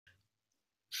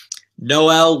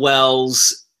Noel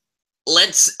Wells,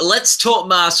 let's talk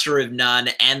Master of None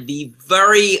and the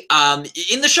very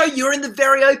in the show. You're in the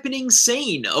very opening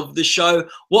scene of the show.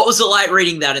 What was it like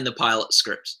reading that in the pilot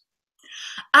script?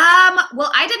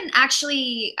 Well, I didn't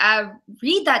actually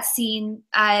read that scene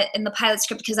in the pilot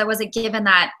script because I wasn't given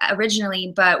that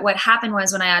originally. But what happened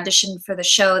was when I auditioned for the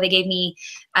show, they gave me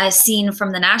a scene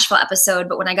from the Nashville episode.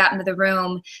 But when I got into the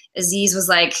room, Aziz was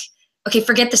like, okay,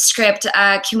 forget the script.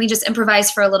 Can we just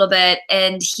improvise for a little bit?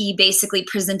 And he basically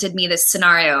presented me this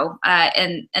scenario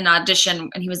in an audition.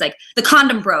 And he was like, the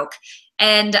condom broke.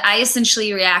 And I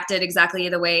essentially reacted exactly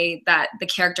the way that the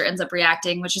character ends up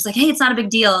reacting, which is like, hey, it's not a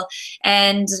big deal.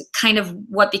 And kind of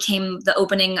what became the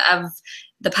opening of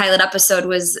the pilot episode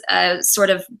was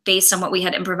sort of based on what we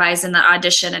had improvised in the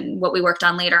audition and what we worked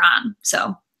on later on.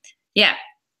 So, yeah.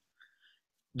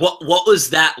 What was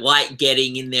that like,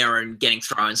 getting in there and getting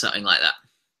thrown something like that?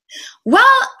 Well,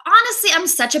 honestly, I'm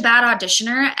such a bad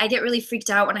auditioner. I get really freaked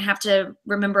out when I have to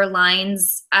remember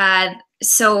lines.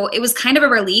 So it was kind of a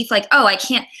relief, like, oh, I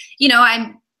can't,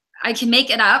 I can make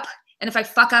it up. And if I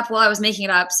fuck up while I was making it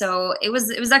up. So it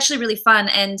was actually really fun.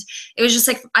 And it was just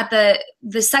like at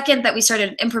the second that we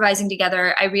started improvising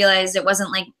together, I realized it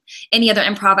wasn't like any other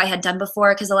improv I had done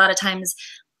before. Cause a lot of times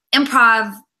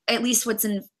improv, at least what's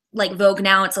in like vogue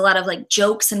now, it's a lot of like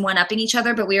jokes and one-upping each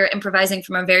other, but we were improvising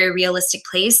from a very realistic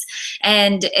place.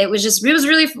 And it was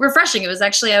really refreshing. It was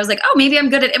actually, I was like, oh, maybe I'm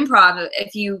good at improv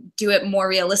if you do it more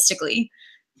realistically.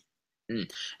 And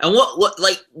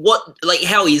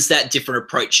how is that different,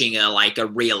 approaching a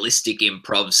realistic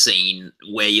improv scene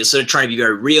where you're sort of trying to be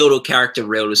very real to a character,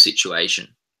 real to a situation?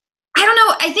 I don't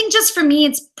know. I think just for me,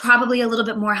 it's probably a little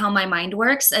bit more how my mind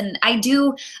works. And I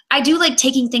do like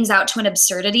taking things out to an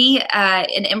absurdity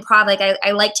in improv. Like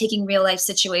I like taking real life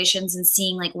situations and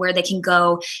seeing like where they can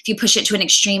go if you push it to an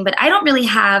extreme, but I don't really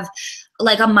have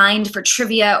like a mind for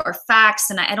trivia or facts.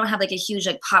 And I don't have like a huge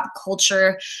like pop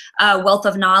culture wealth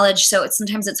of knowledge. So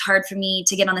sometimes it's hard for me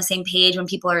to get on the same page when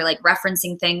people are like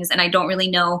referencing things and I don't really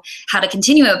know how to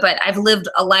continue it, but I've lived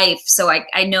a life. So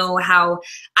I know how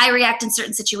I react in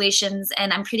certain situations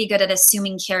and I'm pretty good at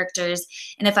assuming characters.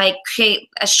 And if I create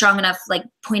a strong enough like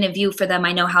point of view for them,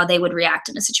 I know how they would react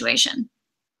in a situation.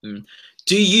 Do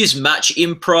you use much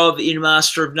improv in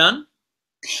Master of None?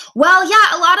 Well,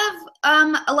 yeah,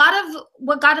 a lot of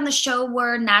what got in the show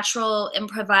were natural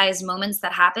improvised moments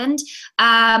that happened.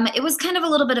 It was kind of a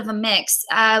little bit of a mix.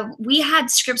 We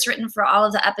had scripts written for all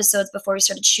of the episodes before we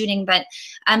started shooting, but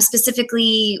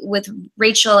specifically with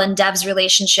Rachel and Dev's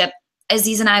relationship,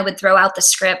 Aziz and I would throw out the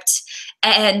script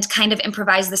and kind of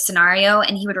improvise the scenario,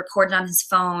 and he would record it on his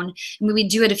phone. And we would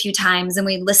do it a few times, and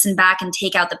we'd listen back and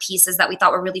take out the pieces that we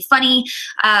thought were really funny.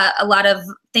 A lot of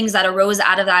things that arose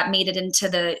out of that made it into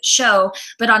the show.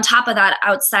 But on top of that,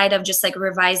 outside of just like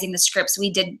revising the scripts,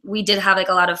 we did have like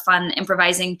a lot of fun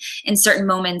improvising in certain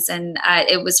moments, and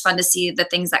it was fun to see the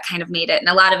things that kind of made it. And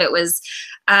a lot of it was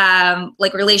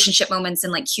like relationship moments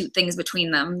and like cute things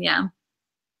between them. Yeah.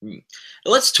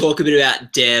 Let's talk a bit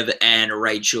about Dev and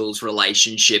Rachel's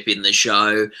relationship in the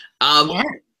show. Yeah.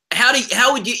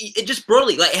 How would you, just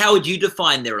broadly, like, how would you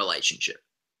define their relationship?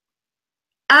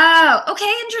 Oh,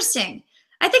 okay, interesting.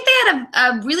 I think they had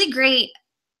a really great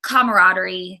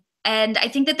camaraderie, and I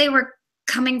think that they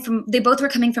both were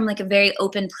coming from like a very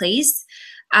open place,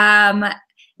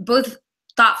 both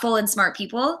thoughtful and smart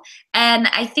people, and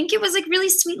I think it was like really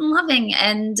sweet and loving,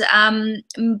 and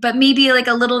but maybe like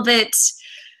a little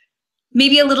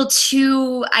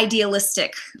too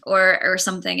idealistic or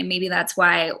something, and maybe that's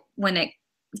why when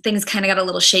things kind of got a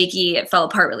little shaky, it fell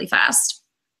apart really fast.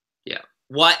 Yeah.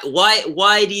 Why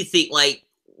do you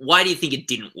think it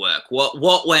didn't work?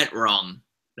 What went wrong,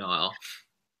 Noel?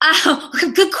 Oh,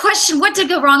 good question. What did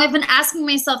go wrong? I've been asking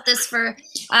myself this for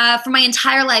my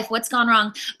entire life. What's gone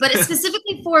wrong? But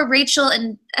specifically for Rachel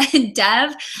and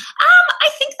Dev, I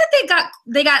think that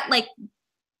they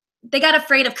got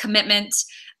afraid of commitment.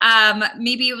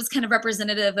 Maybe it was kind of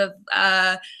representative of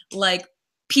like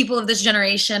people of this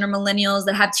generation or millennials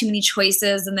that have too many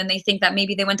choices, and then they think that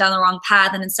maybe they went down the wrong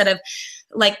path, and instead of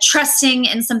like trusting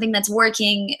in something that's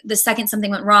working, the second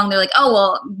something went wrong, they're like, oh,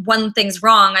 well, one thing's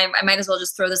wrong, I might as well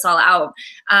just throw this all out.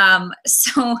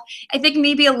 So I think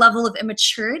maybe a level of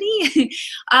immaturity,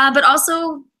 but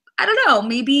also, I don't know,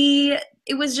 maybe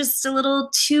it was just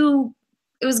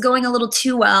it was going a little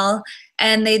too well,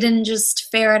 and they didn't just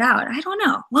fare it out. I don't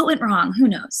know. What went wrong? Who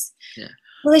knows? Yeah.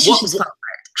 Relationships fall apart.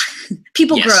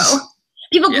 People grow.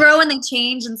 People grow and they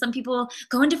change, and some people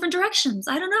go in different directions.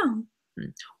 I don't know.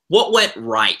 What went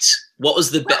right? What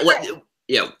was the best? Yeah.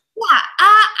 Yeah.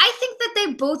 I think that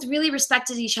they both really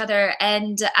respected each other,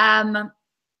 and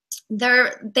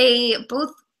they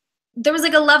both, there was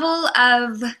like a level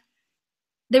of,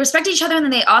 they respected each other, and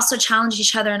then they also challenged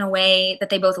each other in a way that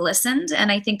they both listened.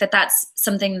 And I think that that's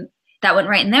something that went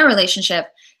right in their relationship.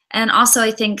 And also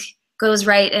I think goes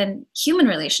right in human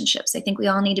relationships. I think we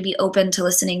all need to be open to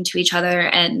listening to each other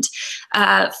and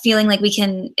feeling like we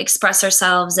can express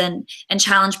ourselves and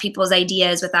challenge people's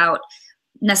ideas without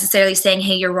necessarily saying,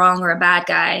 hey, you're wrong or a bad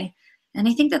guy. And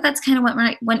I think that that's kind of what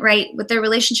went right with their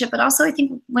relationship, but also I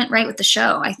think went right with the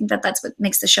show. I think that that's what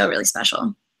makes the show really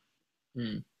special.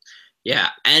 Yeah.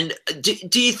 And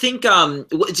do you think,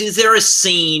 is there a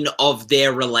scene of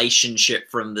their relationship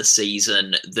from the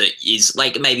season that is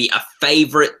like maybe a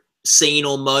favorite scene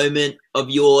or moment of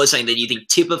yours, something that you think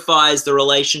typifies the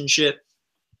relationship?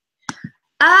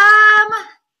 A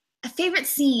favorite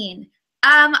scene.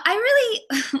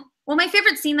 Well, my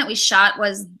favorite scene that we shot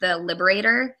was the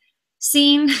Liberator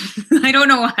scene. I don't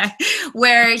know why,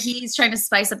 where he's trying to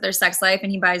spice up their sex life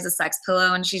and he buys a sex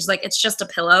pillow and she's like, it's just a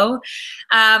pillow.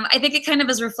 I think it kind of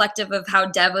is reflective of how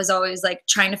Dev was always like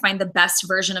trying to find the best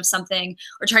version of something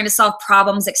or trying to solve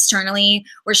problems externally,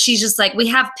 where she's just like, we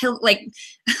have like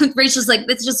Rachel's like,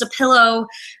 it's just a pillow.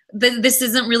 This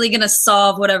isn't really going to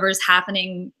solve whatever's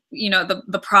happening, you know,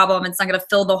 the problem. It's not going to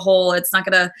fill the hole. It's not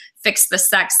going to fix the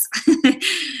sex.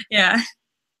 Yeah.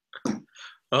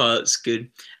 Oh, that's good.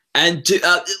 And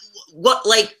what,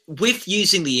 like, with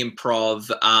using the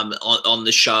improv on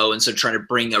the show and sort of trying to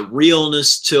bring a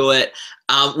realness to it,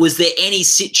 was there any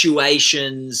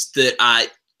situations that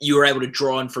you were able to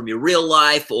draw on from your real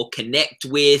life or connect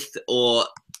with, or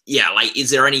yeah, like, is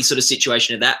there any sort of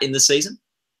situation of that in the season?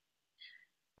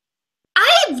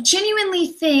 I genuinely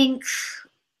think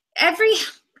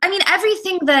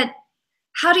everything that,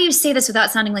 how do you say this without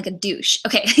sounding like a douche?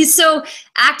 Okay, so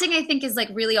acting, I think, is like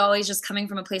really always just coming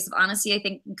from a place of honesty. I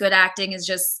think good acting is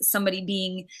just somebody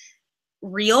being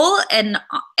real,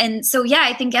 and so yeah,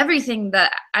 I think everything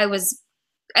that I was,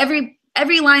 every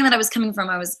line that I was coming from,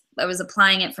 I was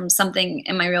applying it from something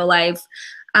in my real life.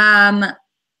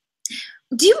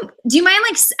 Do you mind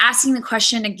like asking the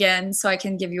question again so I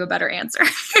can give you a better answer?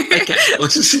 Okay.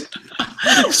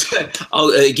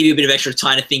 I'll give you a bit of extra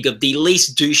time to think of the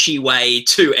least douchey way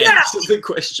to answer the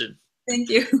question. Thank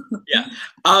you. Yeah.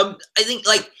 I think,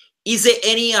 like, is there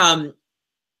any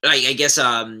I guess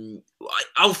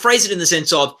I'll phrase it in the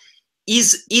sense of,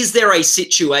 is there a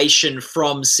situation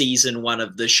from season 1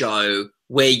 of the show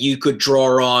where you could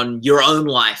draw on your own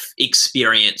life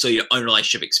experience or your own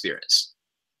relationship experience?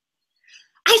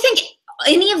 I think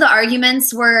any of the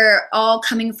arguments were all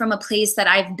coming from a place that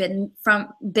I've been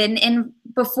in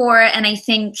before, and I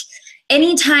think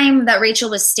anytime that Rachel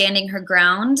was standing her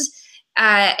ground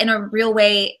in a real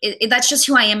way, that's just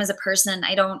who I am as a person.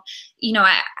 I don't, you know,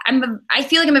 I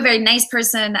feel like I'm a very nice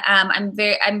person.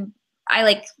 I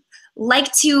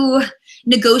like to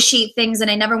negotiate things,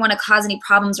 and I never want to cause any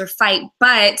problems or fight,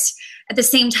 but at the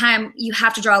same time, you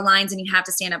have to draw lines and you have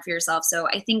to stand up for yourself. So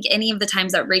I think any of the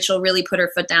times that Rachel really put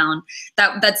her foot down,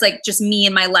 that's like just me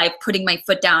in my life putting my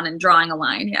foot down and drawing a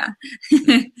line. Yeah.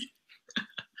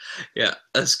 Yeah,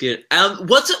 that's good.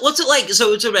 What's it like?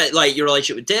 So it's about like your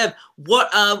relationship with Dev.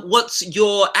 What's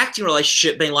your acting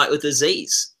relationship been like with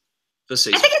Aziz this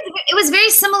season? I think it was very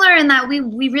similar in that we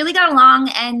really got along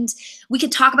and we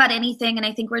could talk about anything. And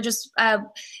I think we're just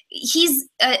Aziz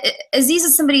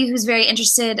is somebody who's very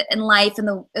interested in life and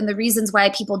the reasons why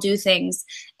people do things,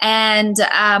 and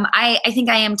I think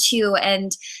I am too.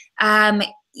 And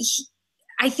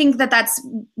I think that's,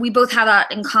 we both have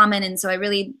that in common, and so I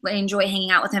really enjoy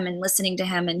hanging out with him and listening to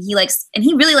him. And he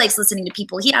really likes listening to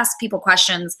people. He asks people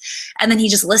questions, and then he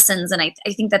just listens. And I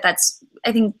think that's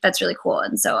really cool.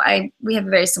 And so we have a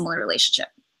very similar relationship.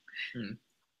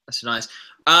 That's nice.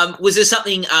 Was there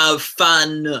something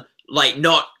fun, like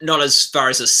not as far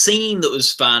as a scene that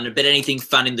was fun, but anything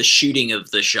fun in the shooting of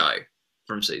the show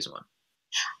from season 1?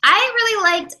 I really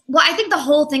liked, well, I think the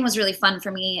whole thing was really fun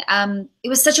for me. It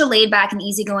was such a laid back and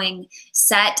easygoing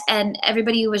set, and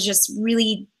everybody was just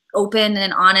really open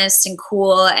and honest and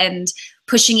cool and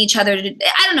pushing each other to,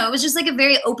 I don't know, it was just like a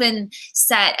very open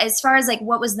set. As far as like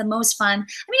what was the most fun,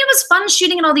 I mean, it was fun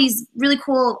shooting in all these really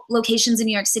cool locations in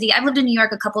New York City. I've lived in New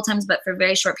York a couple times, but for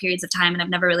very short periods of time, and I've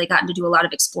never really gotten to do a lot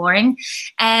of exploring.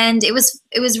 And it was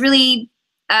really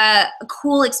a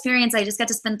cool experience. I just got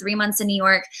to spend 3 months in New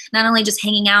York, not only just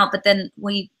hanging out, but then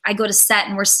I go to set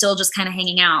and we're still just kind of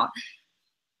hanging out.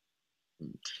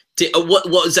 What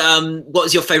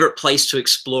was your favorite place to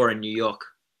explore in New York?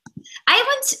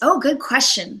 Good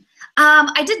question.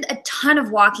 I did a ton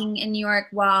of walking in New York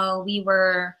while we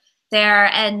were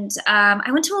there, and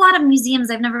I went to a lot of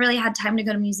museums. I've never really had time to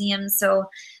go to museums, so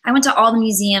I went to all the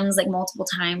museums like multiple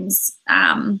times.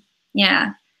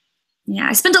 Yeah.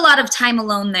 I spent a lot of time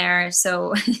alone there,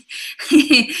 so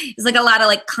it's like a lot of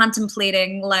like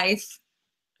contemplating life.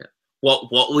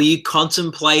 What were you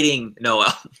contemplating,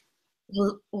 Noel?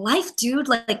 Life, dude.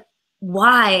 Like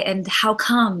why and how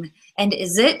come and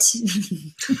is it?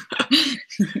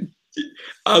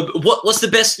 What's the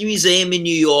best museum in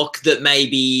New York that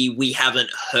maybe we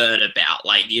haven't heard about?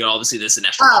 Like, you know, obviously there's the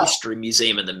National History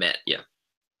Museum and the Met. Yeah.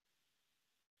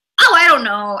 Oh, I don't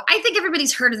know. I think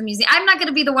everybody's heard of the museum. I'm not going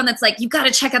to be the one that's like, you got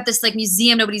to check out this like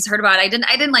museum nobody's heard about. I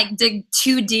didn't like dig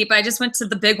too deep. I just went to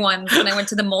the big ones and I went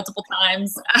to them multiple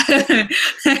times.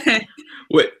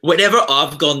 Whenever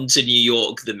I've gone to New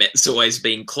York, the Met's always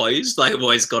been closed. Like I've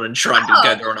always gone and tried to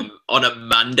go there on a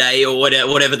Monday or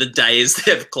whatever the day is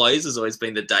they've closed. Has always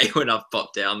been the day when I've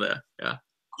popped down there. Yeah.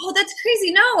 Oh, that's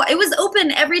crazy. No, it was open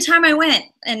every time I went,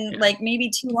 and like maybe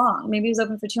too long. Maybe it was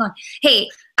open for too long. Hey,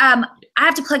 I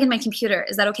have to plug in my computer.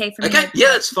 Is that okay for me? Okay, yeah,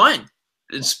 that's fine.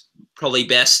 It's probably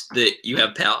best that you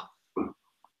have power.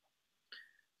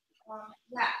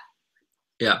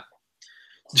 Yeah.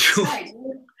 Sorry,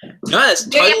 no, that's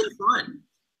totally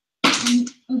fine.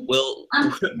 Well, all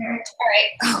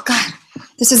right. Oh God,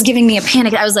 this is giving me a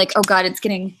panic. I was like, oh God, it's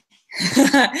getting.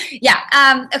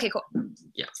 Yeah. Okay. Cool.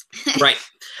 Yeah. Right.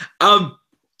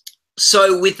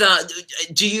 So with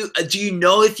do you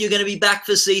know if you're going to be back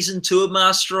for season 2 of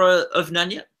Master of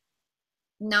None yet?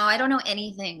 No, I don't know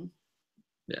anything.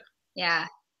 Yeah. Yeah.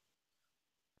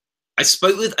 I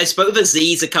spoke with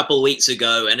Aziz a couple of weeks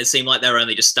ago, and it seemed like they were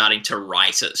only just starting to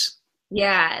write it.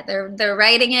 Yeah, they're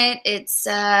writing it. It's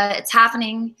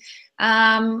happening.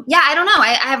 Yeah, I don't know.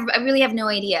 I really have no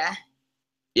idea.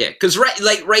 Yeah, because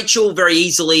like Rachel very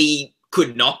easily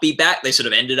could not be back. They sort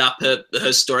of ended up her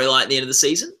storyline at the end of the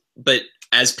season. But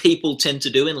as people tend to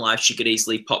do in life, she could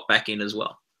easily pop back in as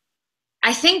well.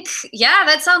 I think, yeah,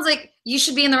 that sounds like you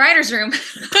should be in the writer's room.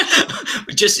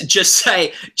 just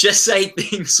say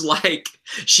things like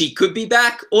she could be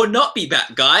back or not be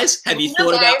back, guys. Have you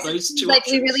thought about those two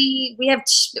options? We have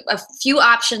a few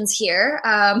options here.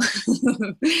 At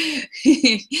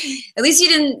least you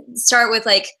didn't start with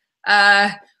like,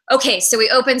 okay, so we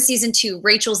open season 2,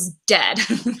 Rachel's dead.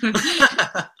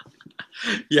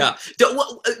 Yeah.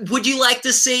 Would you like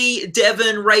to see Dev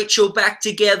and Rachel back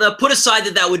together? Put aside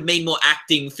that would mean more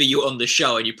acting for you on the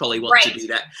show, and you probably want to do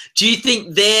that. Do you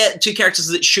think they're two characters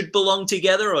that should belong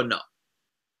together or not?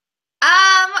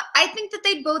 I think that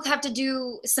they'd both have to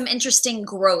do some interesting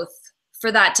growth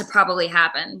for that to probably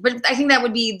happen. But I think that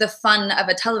would be the fun of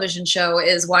a television show,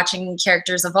 is watching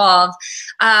characters evolve.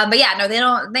 But yeah, no, they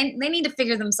don't. They need to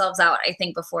figure themselves out, I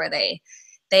think, before they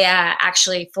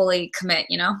actually fully commit,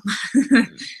 you know?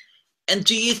 And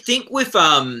do you think with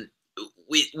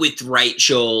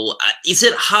Rachel, is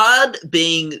it hard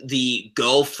being the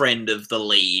girlfriend of the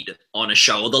lead on a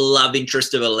show, or the love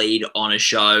interest of a lead on a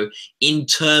show, in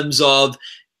terms of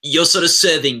you're sort of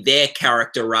serving their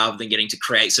character rather than getting to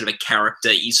create sort of a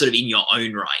character you sort of in your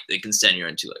own right that can stand on your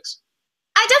own 2 legs?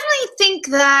 I definitely think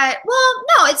that, well,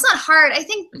 no, it's not hard. I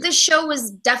think the show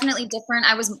was definitely different.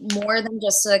 I was more than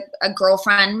just a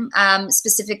girlfriend,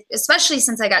 especially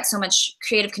since I got so much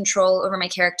creative control over my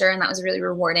character, and that was really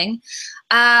rewarding.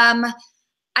 I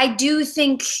do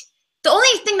think the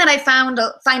only thing that I find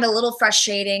a little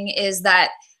frustrating is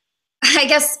that I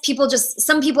guess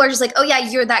some people are just like, oh yeah,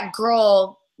 you're that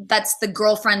girl that's the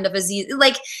girlfriend of Aziz.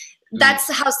 Like,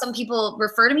 that's how some people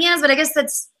refer to me as, but I guess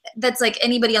that's like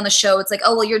anybody on the show. It's like,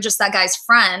 oh, well, you're just that guy's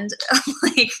friend.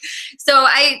 Like, so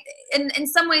in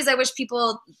some ways I wish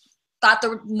people thought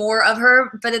there were more of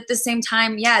her, but at the same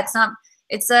time, yeah,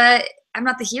 I'm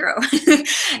not the hero.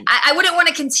 I wouldn't want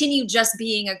to continue just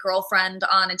being a girlfriend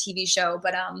on a TV show,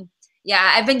 but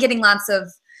yeah, I've been getting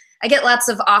I get lots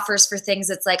of offers for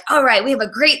things. It's like, all right, we have a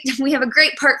great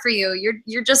part for you.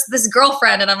 You're just this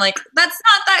girlfriend. And I'm like, that's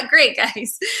not that great,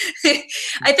 guys.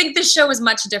 I think this show is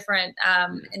much different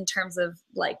in terms of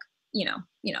like, you know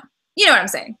what I'm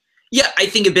saying? Yeah, I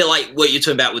think a bit like what you're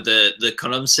talking about with the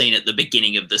condom scene at the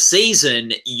beginning of the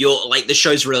season. You're like, the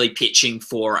show's really pitching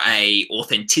for a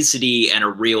authenticity and a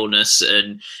realness,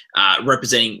 and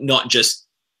representing not just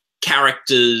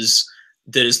characters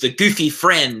that is the goofy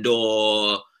friend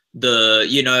or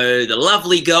the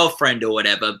lovely girlfriend or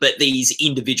whatever, but these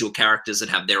individual characters that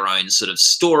have their own sort of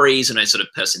stories and their sort of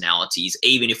personalities,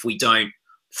 even if we don't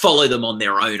follow them on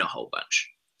their own a whole bunch.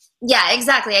 Yeah,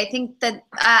 exactly. I think that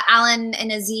Alan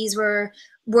and Aziz were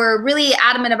really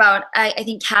adamant about, I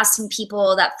think, casting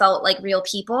people that felt like real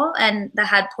people and that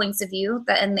had points of view,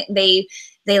 and they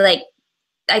like,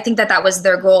 I think that was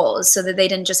their goal, so that they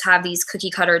didn't just have these cookie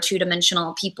cutter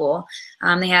 2-dimensional people.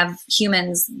 They have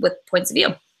humans with points of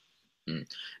view.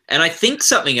 And I think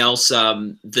something else,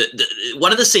 one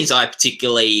of the scenes I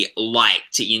particularly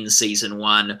liked in season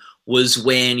 1 was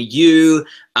when you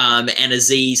and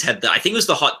Aziz had I think it was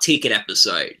the hot ticket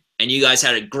episode, and you guys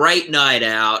had a great night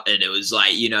out, and it was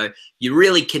like, you know, you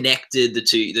really connected the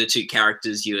two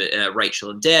characters, Rachel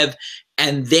and Dev.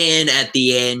 And then at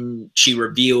the end, she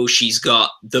reveals she's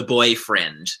got the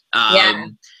boyfriend.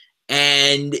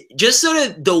 And just sort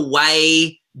of the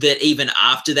way that even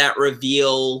after that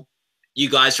reveal, you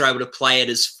guys are able to play it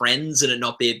as friends and it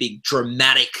not be a big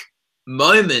dramatic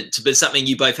moment, but something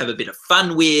you both have a bit of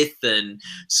fun with and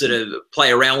sort of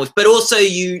play around with. But also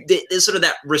there's sort of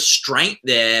that restraint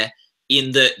there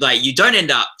in that, like, you don't end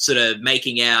up sort of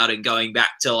making out and going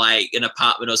back to like an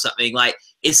apartment or something. Like,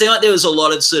 it seemed like there was a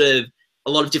lot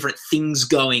of different things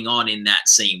going on in that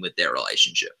scene with their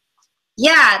relationship.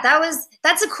 Yeah,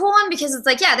 that's a cool one, because it's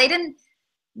like, yeah,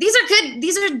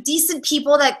 these are decent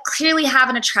people that clearly have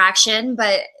an attraction,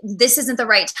 but this isn't the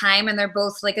right time, and they're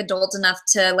both like adult enough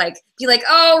to like be like,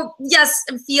 oh yes,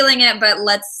 I'm feeling it, but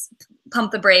let's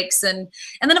pump the brakes. And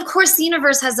then of course the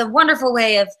universe has a wonderful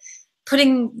way of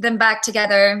putting them back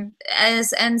together,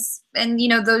 and you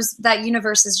know, that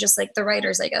universe is just like the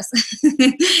writers, I guess.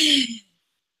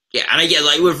 Yeah, and I get,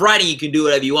 like, with writing you can do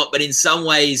whatever you want, but in some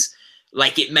ways,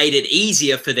 like, it made it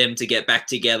easier for them to get back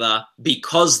together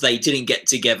because they didn't get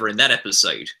together in that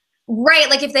episode. Right,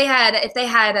 like if they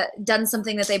had done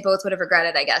something that they both would have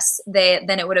regretted, I guess,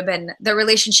 then it would have been, their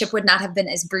relationship would not have been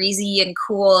as breezy and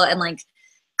cool and like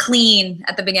clean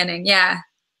at the beginning. Yeah,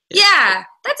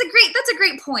 that's a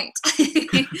great point.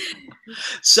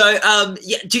 So,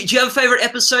 do you have a favorite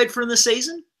episode from the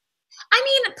season? I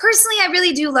mean, personally, I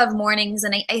really do love Mornings,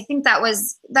 and I think that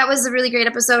was a really great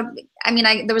episode. I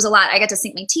mean, there was a lot I got to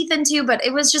sink my teeth into, but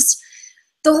it was just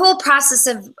the whole process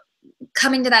of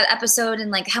coming to that episode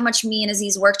and like how much me and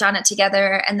Aziz worked on it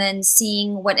together, and then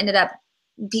seeing what ended up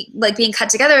being cut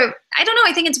together. I don't know.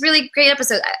 I think it's a really great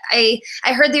episode. I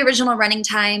heard the original running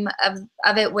time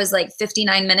of it was like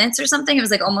 59 minutes or something. It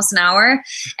was like almost an hour,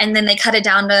 and then they cut it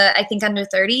down to, I think, under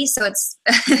 30. So it's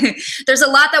there's a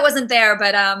lot that wasn't there,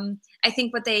 but I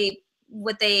think what they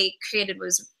created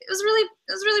was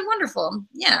really wonderful.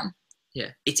 Yeah. Yeah.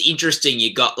 It's interesting.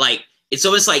 You got like, it's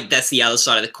almost like that's the other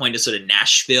side of the coin to sort of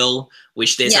Nashville,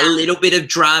 which there's a little bit of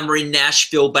drama in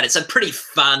Nashville, but it's a pretty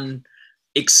fun,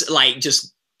 like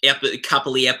just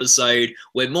coupley episode,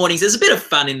 where Mornings, there's a bit of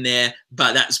fun in there,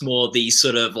 but that's more the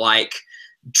sort of like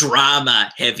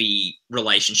drama heavy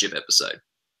relationship episode.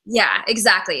 Yeah,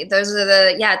 exactly. Those are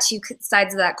the two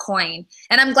sides of that coin,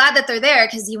 and I'm glad that they're there,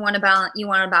 because you want to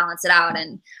balance it out.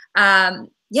 And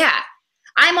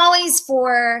I'm always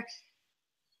for.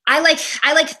 I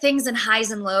like things in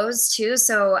highs and lows too,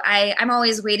 so I'm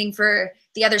always waiting for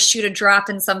the other shoe to drop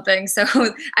in something. So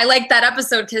I like that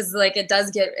episode because like it does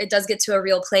get to a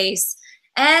real place,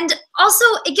 and also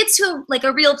it gets to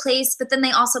a real place, but then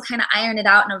they also kind of iron it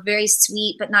out in a very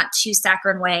sweet but not too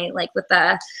saccharine way, like with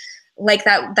the. Like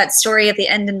that story at the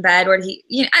end in bed where he,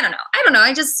 I don't know.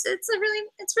 It's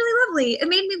really lovely. It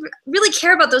made me really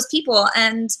care about those people.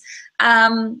 And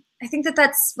I think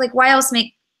that's like, why else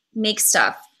make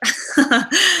stuff?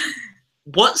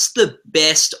 What's the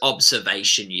best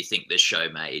observation you think this show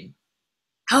made?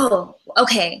 Oh,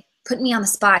 okay. Put me on the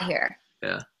spot here.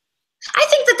 Yeah. I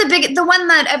think that the one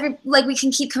that we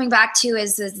can keep coming back to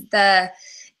is the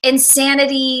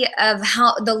insanity of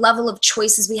how the level of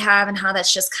choices we have, and how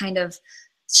that's just kind of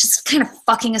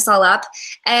fucking us all up.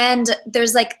 And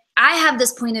there's like, I have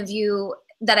this point of view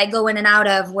that I go in and out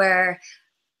of, where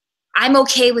I'm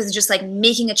okay with just like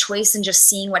making a choice and just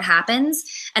seeing what happens.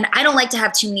 And I don't like to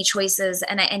have too many choices.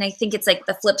 And I think it's like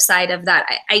the flip side of that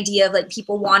idea of like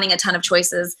people wanting a ton of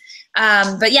choices.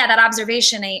 But yeah, that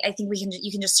observation, I think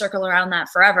you can just circle around that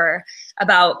forever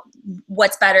about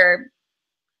what's better,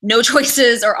 no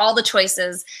choices or all the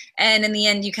choices. And in the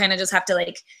end, you kind of just have to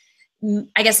like,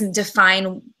 I guess,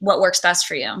 define what works best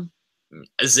for you.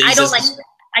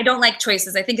 I don't like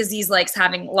choices. I think Aziz likes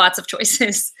having lots of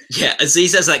choices. Yeah,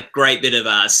 Aziz has that great bit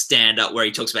of stand-up where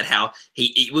he talks about how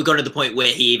we've got to the point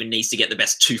where he even needs to get the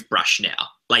best toothbrush now.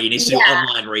 Like, he needs to do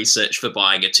online research for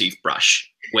buying a toothbrush.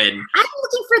 When I'm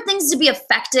looking for things to be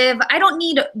effective. I don't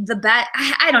need the best.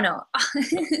 I don't know.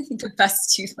 The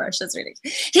best toothbrush. That's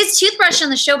ridiculous. His toothbrush on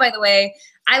the show, by the way,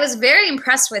 I was very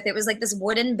impressed with. It was like this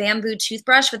wooden bamboo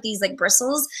toothbrush with these like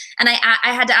bristles. And I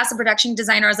had to ask the production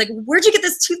designer, I was like, where'd you get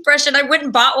this toothbrush? And I went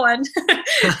and bought one.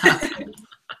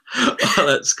 Oh,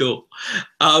 that's cool.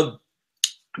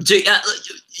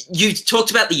 You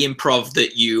talked about the improv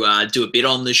that you do a bit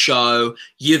on the show.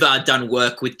 You've done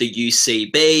work with the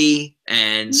UCB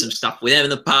and some stuff with them in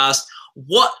the past.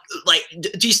 What, like,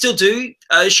 do you still do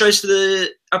shows for the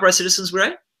Upright Citizens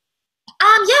Brigade?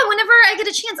 Yeah, whenever I get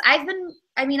a chance. I've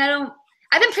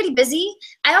been pretty busy.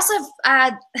 I also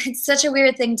have, it's such a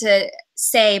weird thing to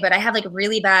say, but I have like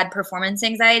really bad performance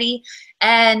anxiety.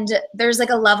 And there's like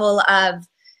a level of,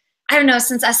 I don't know,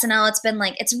 since SNL, it's been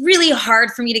like, it's really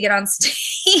hard for me to get on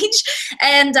stage.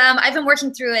 And I've been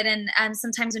working through it. And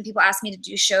sometimes when people ask me to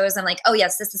do shows, I'm like, oh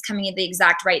yes, this is coming at the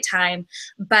exact right time.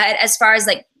 But as far as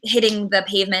like hitting the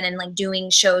pavement and like doing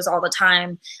shows all the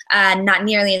time, not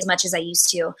nearly as much as I used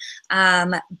to.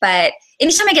 But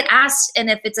anytime I get asked, and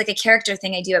if it's like a character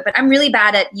thing, I do it. But I'm really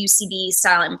bad at UCB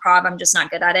style improv. I'm just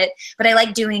not good at it. But I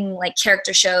like doing like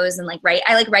character shows and like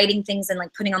I like writing things and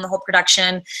like putting on the whole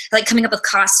production. I like coming up with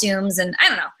costumes, and I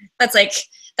don't know.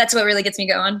 That's what really gets me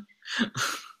going.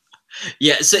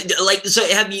 Yeah. So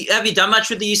have you done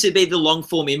much with the UCB, the long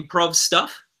form improv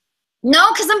stuff?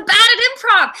 No, because I'm bad at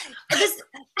improv.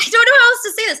 I don't know how else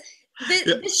to say this.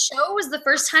 This show was the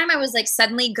first time I was like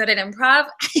suddenly good at improv.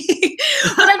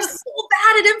 But I'm so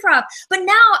bad at improv. But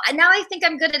now I think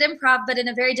I'm good at improv, but in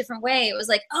a very different way. It was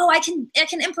like, oh, I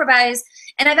can improvise.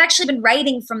 And I've actually been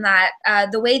writing from that.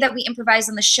 The way that we improvise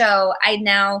on the show, I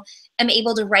now am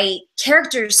able to write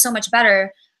characters so much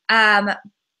better.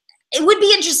 It would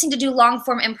be interesting to do long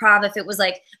form improv if it was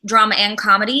like drama and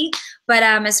comedy. But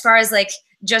as far as like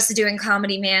just doing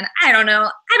comedy, man, I don't know.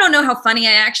 I don't know how funny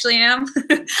I actually am. I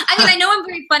mean, I know I'm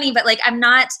very funny, but like I'm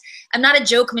not a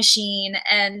joke machine,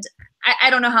 and I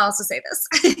don't know how else to say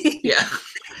this. Yeah,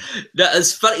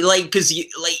 that's funny. Like, because you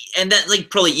like, and that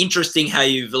like probably interesting how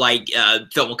you've like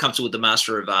felt more comfortable with the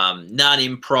master of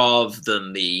non-improv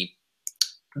than the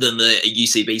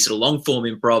UCB sort of long form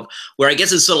improv, where I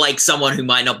guess it's sort of like someone who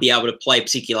might not be able to play a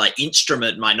particular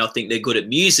instrument, might not think they're good at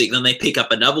music, then they pick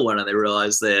up another one and they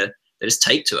realize they just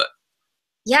take to it.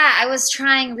 Yeah, I was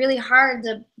trying really hard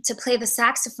to play the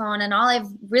saxophone, and all I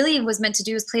really was meant to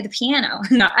do was play the piano.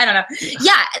 No, I don't know.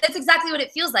 Yeah, that's exactly what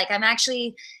it feels like. I'm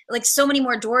actually like so many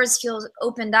more doors feel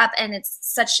opened up, and it's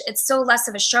so less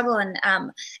of a struggle. And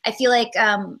I feel like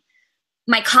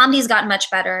my comedy's gotten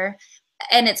much better,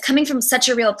 and it's coming from such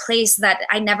a real place that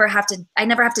I never have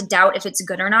to doubt if it's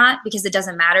good or not, because it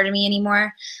doesn't matter to me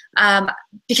anymore.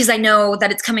 Because I know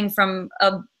that it's coming from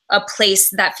a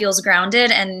place that feels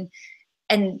grounded, and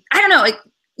I don't know,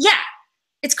 yeah,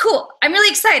 it's cool. I'm really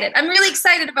excited. I'm really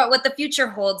excited about what the future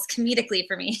holds comedically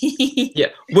for me. Yeah.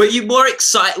 Were you more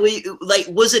excited?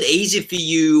 Was it easy for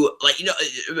you? Like, you know,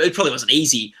 it probably wasn't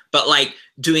easy, but like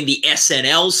doing the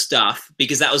SNL stuff,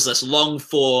 because that was less long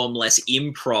form, less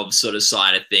improv sort of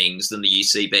side of things than the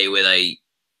UCB, where they.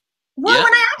 Well,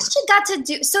 when I actually got to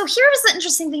do, so here's the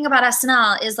interesting thing about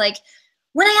SNL is like,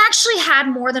 when I actually had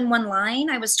more than one line,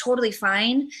 I was totally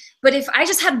fine. But if I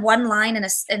just had one line in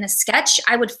a sketch,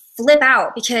 I would flip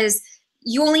out, because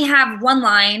you only have one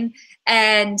line,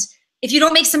 and if you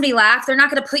don't make somebody laugh, they're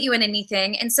not going to put you in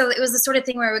anything. And so it was the sort of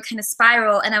thing where it would kind of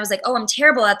spiral, and I was like, oh, I'm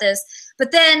terrible at this.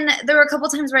 But then there were a couple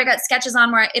times where I got sketches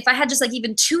on where if I had just like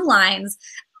even 2 lines,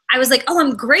 I was like, oh,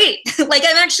 I'm great. Like,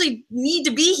 I actually need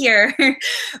to be here.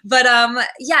 But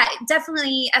yeah,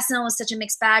 definitely SNL was such a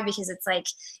mixed bag, because it's like,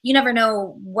 you never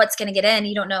know what's going to get in.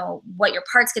 You don't know what your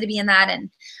part's going to be in that. And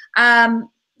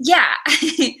yeah,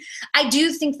 I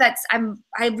do think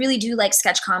I really do like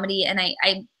sketch comedy, and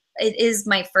it is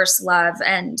my first love.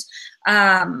 And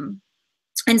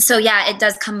so, yeah, it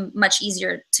does come much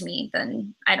easier to me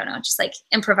than, I don't know, just like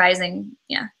improvising.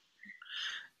 Yeah.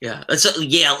 Yeah,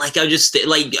 like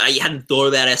I hadn't thought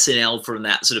about SNL from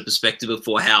that sort of perspective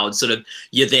before, how it's sort of,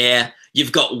 you're there,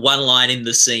 you've got one line in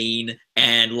the scene,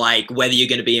 and like whether you're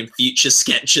going to be in future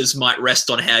sketches might rest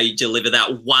on how you deliver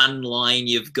that one line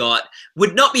you've got.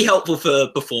 Would not be helpful for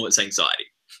performance anxiety.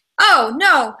 Oh,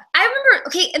 no. I remember,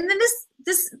 okay, and then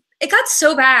this it got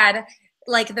so bad,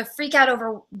 like the freak out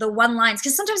over the one lines,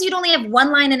 because sometimes you'd only have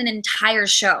one line in an entire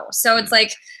show. So it's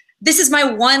like, this is my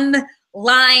one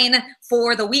line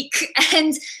for the week.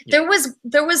 And there was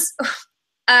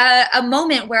a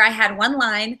moment where I had one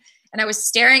line, and I was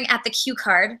staring at the cue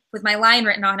card with my line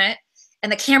written on it, and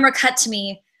the camera cut to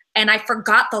me, and I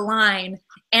forgot the line,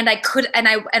 and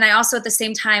I also at the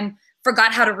same time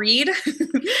forgot how to read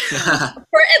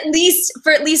for at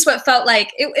least what felt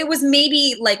like it was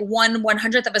maybe like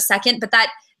 1/100th of a second, but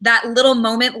that little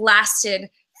moment lasted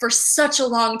for such a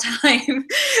long time.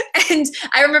 And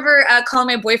I remember calling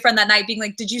my boyfriend that night being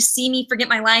like, did you see me forget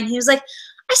my line? He was like,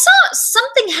 I saw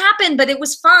something happen, but it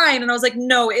was fine. And I was like,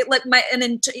 no, it like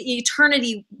an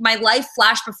eternity, my life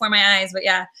flashed before my eyes. But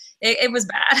yeah, it was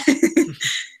bad.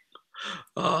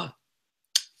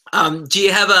 Do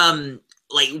you have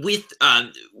like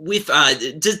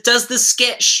does the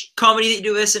sketch comedy that you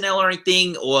do SNL or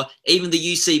anything, or even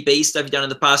the UCB stuff you've done in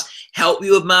the past, help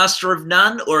you with Master of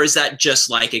None, or is that just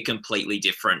like a completely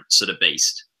different sort of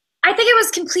beast? I think it was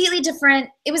completely different.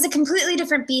 It was a completely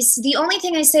different beast. The only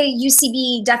thing I say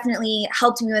UCB definitely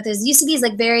helped me with is UCB is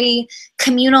like very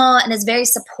communal and is very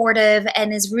supportive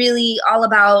and is really all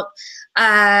about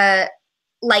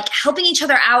like helping each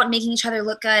other out and making each other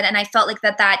look good. And I felt like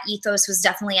that ethos was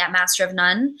definitely at Master of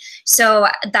None. So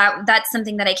that's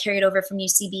something that I carried over from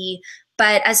UCB.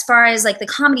 But as far as like the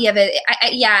comedy of it,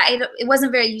 it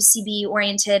wasn't very UCB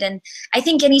oriented. And I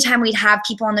think anytime we'd have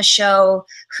people on the show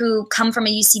who come from a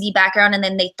UCB background and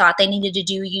then they thought they needed to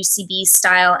do UCB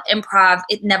style improv,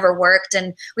 it never worked,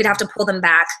 and we'd have to pull them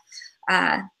back.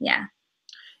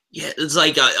 Yeah, it's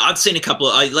like I've seen a couple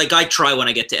of, I try when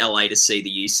I get to LA to see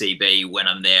the UCB when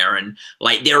I'm there, and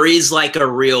like there is like a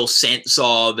real sense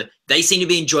of they seem to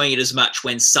be enjoying it as much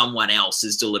when someone else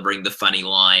is delivering the funny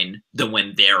line than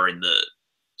when they're in the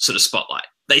sort of spotlight.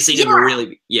 They seem to be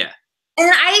really,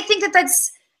 And I think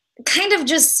that's kind of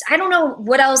just, I don't know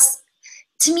what else.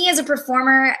 To me as a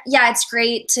performer, yeah, it's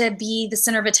great to be the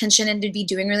center of attention and to be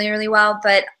doing really, really well.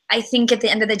 But I think at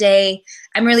the end of the day,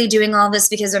 I'm really doing all this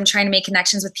because I'm trying to make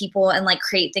connections with people and like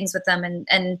create things with them.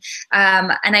 And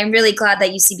I'm really glad that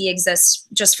UCB exists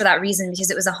just for that reason, because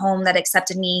it was a home that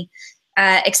accepted me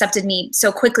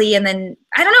so quickly. And then,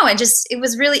 I don't know, it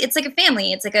was really, it's like a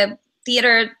family. It's like a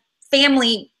theater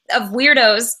family of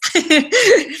weirdos.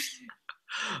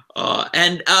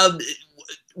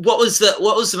 What was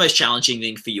the most challenging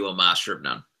thing for you on Master of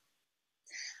None?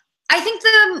 I think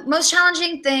the most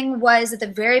challenging thing was at the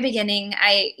very beginning.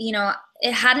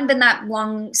 It hadn't been that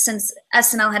long since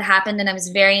SNL had happened, and I was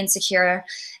very insecure.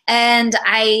 And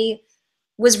I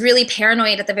was really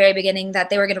paranoid at the very beginning that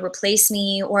they were going to replace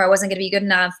me or I wasn't going to be good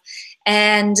enough.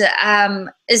 And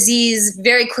Aziz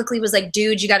very quickly was like,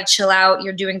 dude, you got to chill out.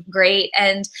 You're doing great.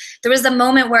 And there was the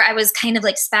moment where I was kind of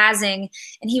like spazzing,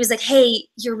 and he was like, hey,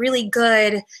 you're really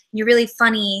good. You're really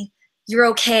funny. You're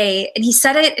okay. And he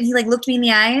said it, and he like looked me in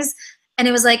the eyes, and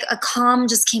it was like a calm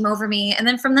just came over me. And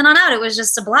then from then on out, it was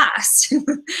just a blast.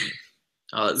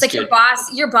 It's like good.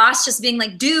 Your boss just being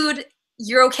like, dude,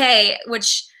 you're okay,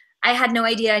 which I had no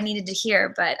idea I needed to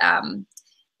hear, but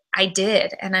I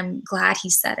did, and I'm glad he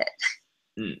said it.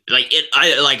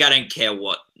 I don't care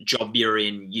what job you're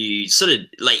in. You sort of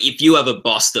like, if you have a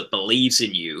boss that believes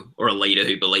in you or a leader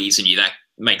who believes in you, that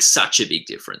makes such a big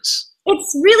difference.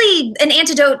 It's really an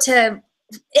antidote to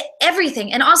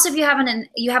everything. And also if you have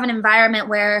an environment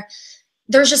where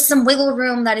there's just some wiggle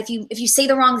room, that if you say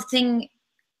the wrong thing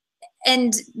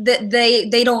and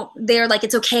they're like,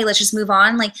 it's okay, let's just move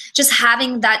on. Like just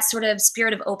having that sort of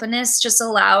spirit of openness just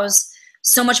allows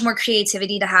so much more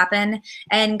creativity to happen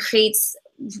and creates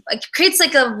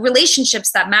like a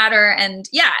relationships that matter. And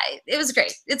yeah, it was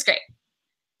great. It's great.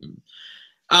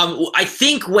 I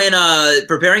think when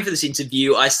preparing for this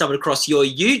interview, I stumbled across your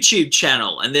YouTube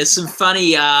channel, and there's some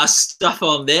funny stuff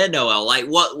on there, Noel. Like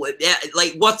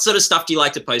what sort of stuff do you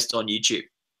like to post on YouTube?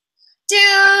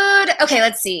 Dude, okay,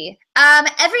 let's see.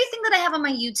 Everything that I have on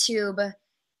my YouTube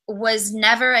was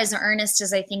never as earnest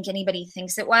as I think anybody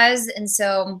thinks it was. And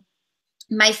so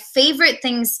my favorite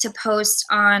things to post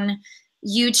on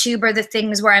YouTube are the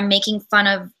things where I'm making fun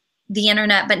of the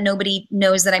internet, but nobody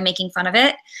knows that I'm making fun of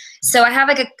it. So I have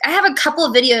a couple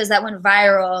of videos that went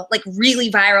viral, like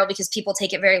really viral, because people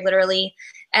take it very literally.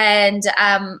 And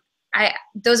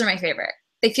those are my favorite.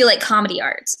 They feel like comedy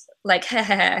art. Like,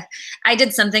 I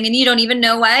did something and you don't even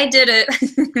know why I did it.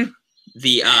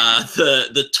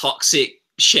 The toxic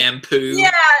shampoo.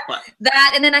 Yeah,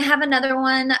 that. And then I have another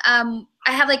one.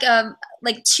 I have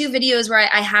like two videos where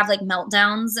I have like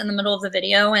meltdowns in the middle of the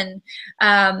video, and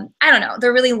I don't know,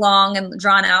 they're really long and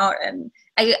drawn out, and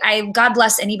I God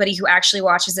bless anybody who actually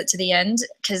watches it to the end,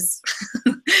 because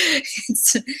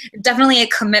it's definitely a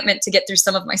commitment to get through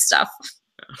some of my stuff.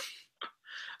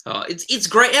 It's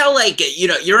great how like, you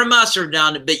know, you're a Master of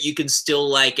None, but you can still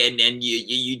like, and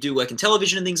you do work in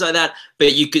television and things like that,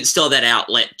 but you can still have that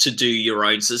outlet to do your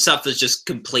own stuff that's just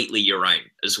completely your own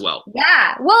as well.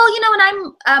 Yeah, well, you know,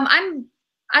 and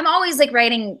I'm always like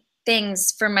writing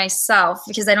things for myself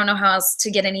because I don't know how else to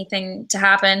get anything to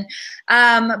happen.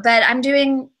 But I'm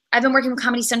doing I've been working with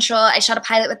Comedy Central. I shot a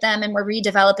pilot with them, and we're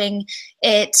redeveloping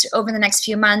it over the next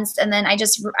few months. And then I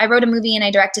wrote a movie and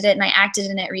I directed it and I acted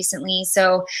in it recently.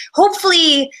 So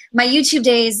hopefully my YouTube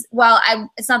days,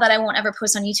 it's not that I won't ever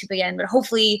post on YouTube again, but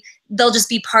hopefully they'll just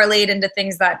be parlayed into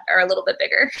things that are a little bit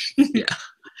bigger. Yeah.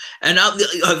 And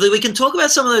hopefully we can talk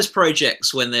about some of those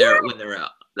projects when they're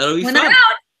out. That'll be fun. They're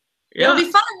out. Yeah. It'll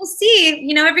be fun. We'll see.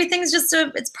 You know, everything's just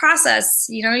it's process.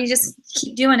 You know, you just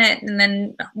keep doing it, and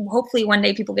then hopefully one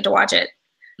day people get to watch it.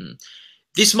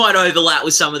 This might overlap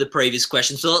with some of the previous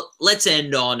questions, so let's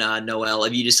end on Noel,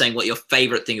 of you just saying what your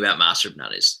favorite thing about Master of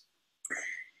None is.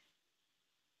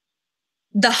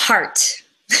 The heart.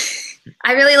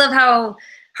 I really love how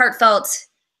heartfelt,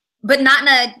 but not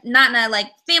in a like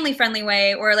family friendly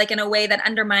way, or like in a way that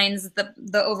undermines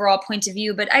the overall point of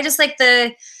view. But I just like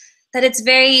that it's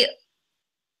very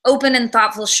open and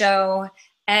thoughtful show,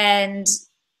 and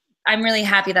I'm really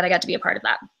happy that I got to be a part of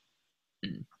that.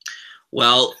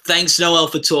 Well, thanks, Noel,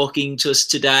 for talking to us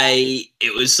today.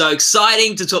 It was so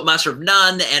exciting to talk Master of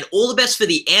None, and all the best for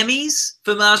the Emmys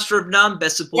for Master of None,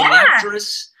 Best Supporting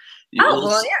Actress. Oh,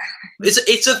 well, yeah.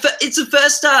 It's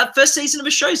a first season of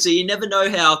a show, so you never know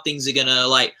how things are gonna,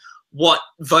 like, what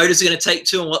voters are gonna take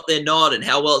to and what they're not, and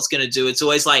how well it's gonna do. It's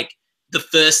always like the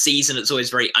first season. It's always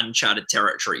very uncharted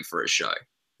territory for a show.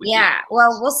 Yeah,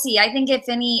 well, we'll see. I think if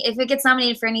it gets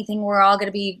nominated for anything, we're all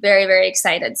gonna be very, very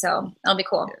excited. So it'll be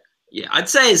cool. Yeah, I'd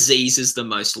say Aziz is the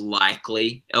most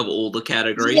likely of all the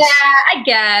categories. Yeah, I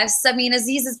guess. I mean,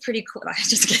 Aziz is pretty cool. I'm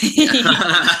just kidding.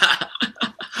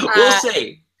 We'll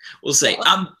see. We'll see.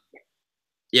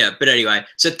 Yeah, but anyway,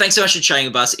 so thanks so much for chatting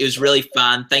with us. It was really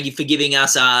fun. Thank you for giving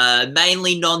us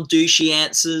mainly non-douchey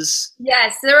answers.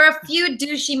 Yes, there were a few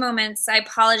douchey moments. I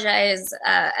apologize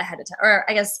ahead of time, or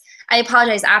I guess I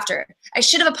apologize after. I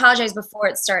should have apologized before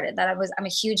it started that I'm a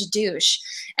huge douche,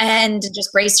 and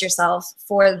just brace yourself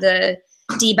for the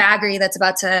debaggery that's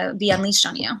about to be unleashed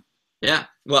on you. Yeah,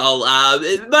 well,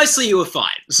 mostly you were fine.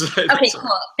 So okay,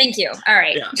 cool. Thank you. All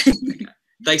right. Yeah.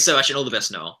 Thanks so much, and all the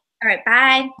best, Noel. All right,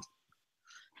 bye.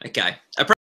 Okay.